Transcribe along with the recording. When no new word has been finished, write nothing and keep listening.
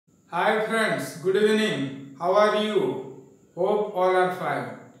Hi friends, good evening. How are you? Hope all are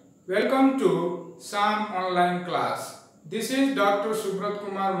fine. Welcome to SAM online class. This is Dr. Subrat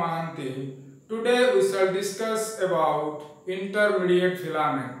Kumar Mahanti. Today we shall discuss about intermediate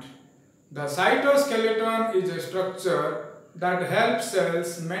filament. The cytoskeleton is a structure that helps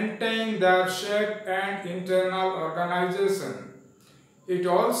cells maintain their shape and internal organization. It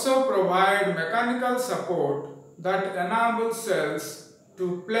also provides mechanical support that enables cells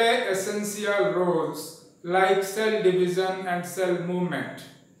to play essential roles like cell division and cell movement.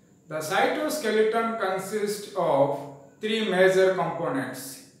 The cytoskeleton consists of three major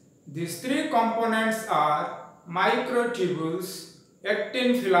components. These three components are microtubules,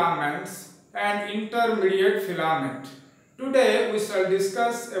 actin filaments, and intermediate filament. Today we shall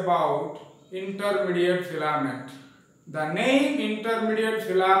discuss about intermediate filament. The name intermediate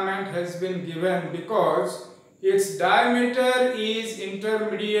filament has been given because its diameter is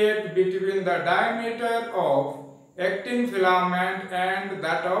intermediate between the diameter of actin filament and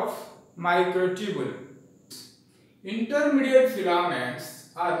that of microtubule. Intermediate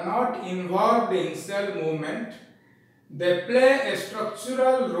filaments are not involved in cell movement. They play a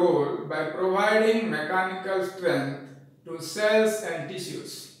structural role by providing mechanical strength to cells and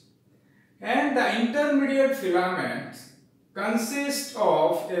tissues. And the intermediate filaments consist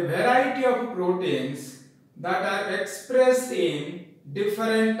of a variety of proteins that are expressed in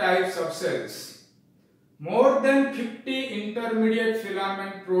different types of cells. More than 50 intermediate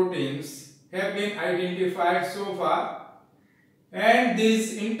filament proteins have been identified so far, and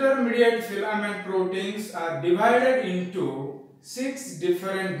these intermediate filament proteins are divided into 6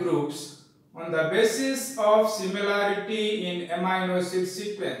 different groups on the basis of similarity in amino acid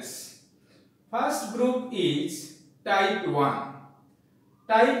sequence. First group is type 1.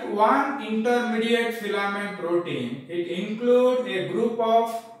 Type 1 intermediate filament protein. It includes a group of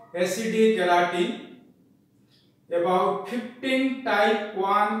acidic keratin. About 15 type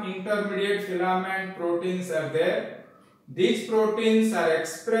 1 intermediate filament proteins are there. These proteins are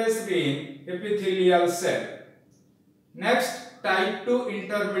expressed in epithelial cell. Next, type 2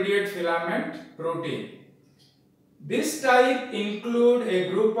 intermediate filament protein. This type include a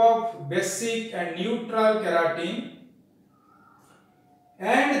group of basic and neutral keratin,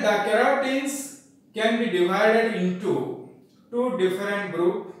 and the keratins can be divided into two different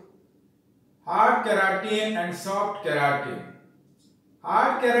groups, hard keratin and soft keratin.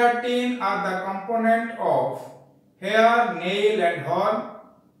 Hard keratin are the component of hair, nail and horn,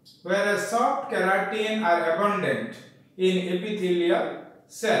 whereas soft keratin are abundant in epithelial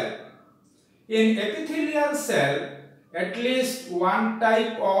cell. In epithelial cell, at least one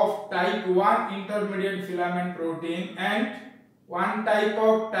type of type 1 intermediate filament protein and one type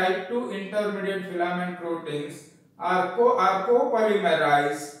of type 2 intermediate filament proteins are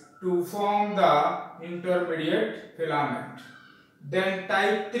copolymerized to form the intermediate filament. Then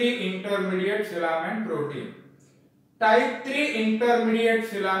type 3 intermediate filament protein. Type 3 intermediate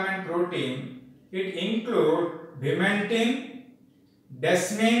filament protein, it includes vimentin,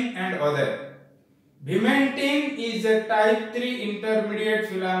 desmin and other. Vimentin is a type 3 intermediate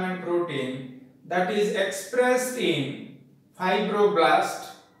filament protein that is expressed in fibroblast,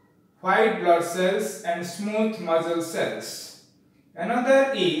 white blood cells and smooth muscle cells.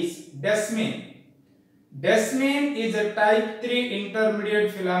 Another is desmin. Desmin is a type 3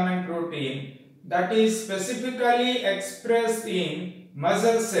 intermediate filament protein that is specifically expressed in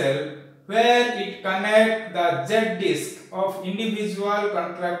muscle cell, where it connects the Z disc of individual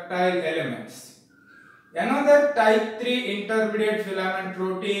contractile elements. Another type 3 intermediate filament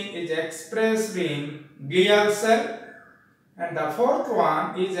protein is expressed in glial cell, and the fourth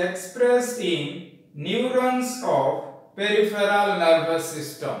one is expressed in neurons of peripheral nervous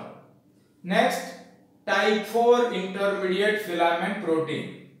system. Next, type 4 intermediate filament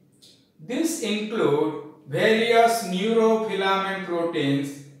protein. This include various neurofilament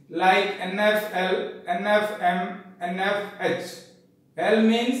proteins like NFL, NFM, NFH. L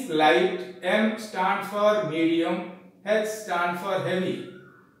means light, M stands for medium, H stands for heavy.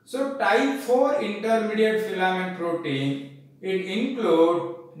 So type 4 intermediate filament protein, it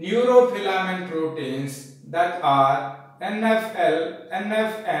includes neurofilament proteins that are NFL,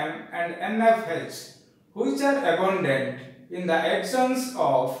 NFM and NFH, which are abundant in the axons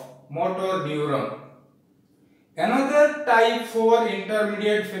of motor neuron. Another type 4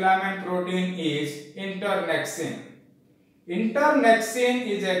 intermediate filament protein is internexin. Internexin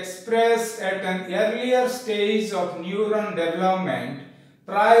is expressed at an earlier stage of neuron development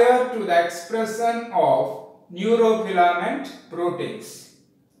prior to the expression of neurofilament proteins.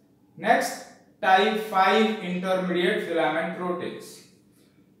 Next, type 5 intermediate filament proteins.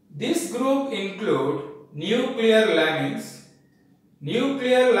 This group include nuclear lamins.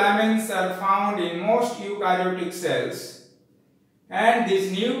 Nuclear lamins are found in most eukaryotic cells, and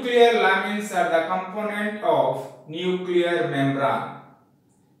these nuclear lamins are the component of nuclear membrane.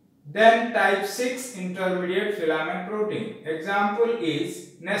 Then type 6 intermediate filament protein. Example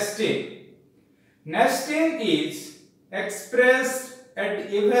is nestin. Nestin is expressed at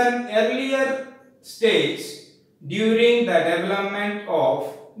even earlier stage during the development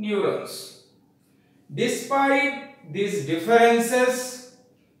of neurons. Despite these differences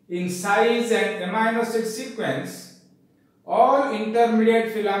in size and amino acid sequence, all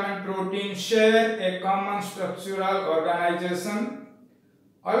intermediate filament proteins share a common structural organization.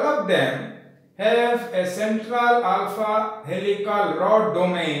 All of them have a central alpha helical rod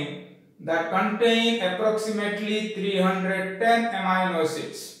domain that contain approximately 310 amino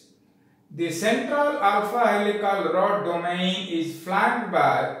acids. The central alpha helical rod domain is flanked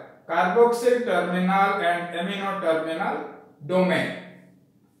by carboxyl terminal and amino terminal domain.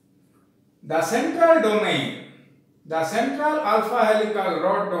 The central alpha helical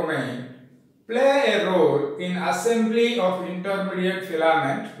rod domain play a role in assembly of intermediate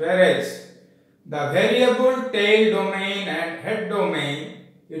filament, whereas the variable tail domain and head domain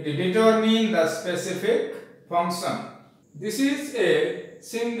determine the specific function. This is a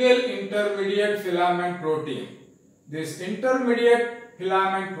single intermediate filament protein. This intermediate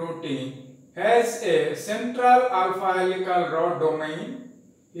filament protein has a central alpha helical rod domain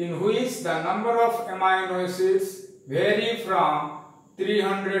in which the number of amino acids vary from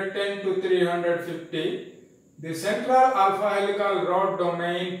 310 to 350. The central alpha helical rod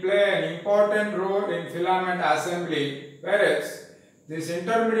domain play an important role in filament assembly, whereas this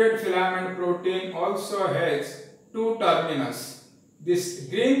intermediate filament protein also has two terminus. This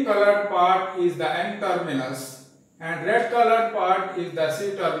green colored part is the N terminus and red colored part is the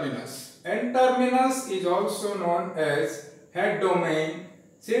C terminus. N terminus is also known as head domain.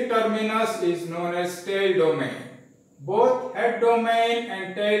 C terminus is known as tail domain. Both head domain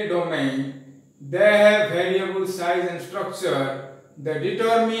and tail domain, they have variable size and structure that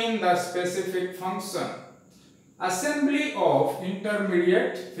determine the specific function. Assembly of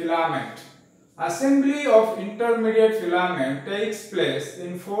intermediate filament. Assembly of intermediate filament takes place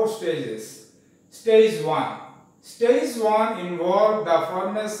in 4 stages. Stage 1. Stage 1 involves the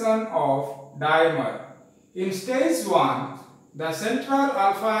formation of dimer. In stage 1, the central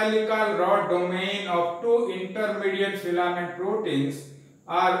alpha helical rod domain of 2 intermediate filament proteins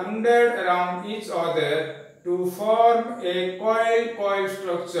are wounded around each other to form a coil-coil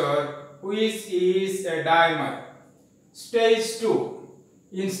structure which is a dimer. Stage 2.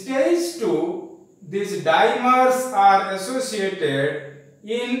 In stage 2, these dimers are associated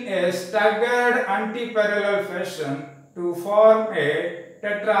in a staggered antiparallel fashion to form a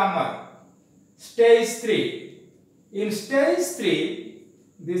tetramer. Stage 3. In stage 3,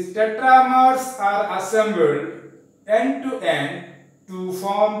 these tetramers are assembled end to end to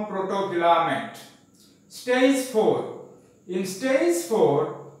form protofilament. Stage 4. In stage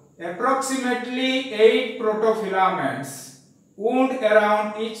 4, approximately 8 protofilaments wound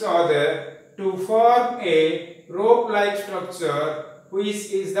around each other to form a rope-like structure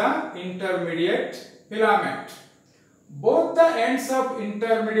which is the intermediate filament. Both the ends of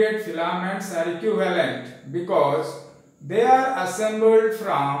intermediate filaments are equivalent because they are assembled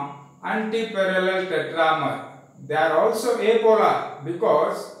from antiparallel tetramer. They are also apolar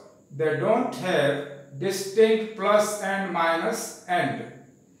because they don't have distinct plus and minus end.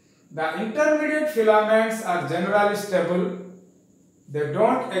 The intermediate filaments are generally stable. They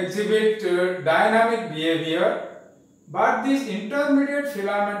don't exhibit dynamic behavior, but these intermediate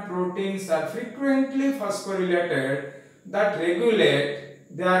filament proteins are frequently phosphorylated that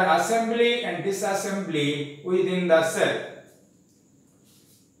regulate their assembly and disassembly within the cell.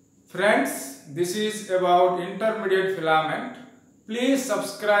 Friends, this is about intermediate filament. Please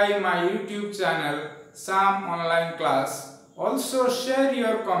subscribe my YouTube channel Sam Online Class. Also share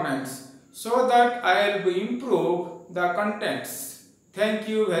your comments so that I will improve the contents. Thank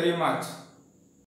you very much.